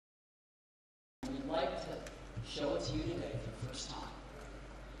show it to you today for the first time.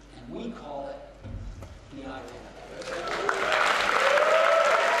 And we call it the iPad.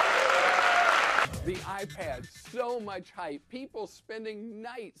 The iPad, so much hype. People spending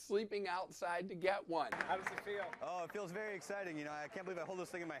nights sleeping outside to get one. How does it feel? Oh, it feels very exciting. You know, I can't believe I hold this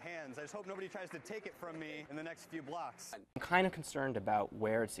thing in my hands. I just hope nobody tries to take it from me in the next few blocks. I'm kind of concerned about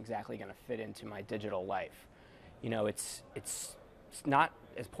where it's exactly going to fit into my digital life. You know, it's not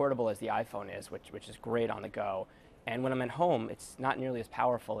as portable as the iPhone is, which is great on the go. And when I'm at home, it's not nearly as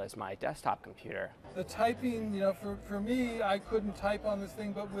powerful as my desktop computer. The typing, you know, for me, I couldn't type on this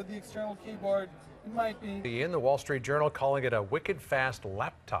thing, but with the external keyboard, it might be. In the Wall Street Journal calling it a wicked fast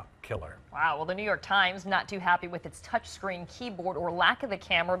laptop killer. Wow, well, the New York Times not too happy with its touchscreen keyboard or lack of the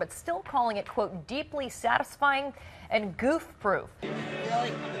camera, but still calling it, quote, deeply satisfying and goof-proof.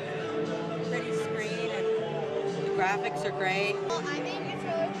 Really pretty screen and the graphics are great. Well, I think it's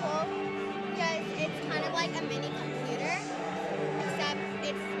really cool because it's kind of like a mini computer, except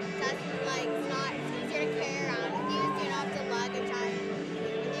it's easier to carry around with you, so you don't have to lug a giant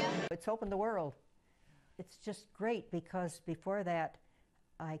computer with you. It's opened the world. It's just great because before that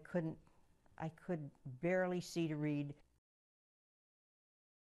I could barely see to read.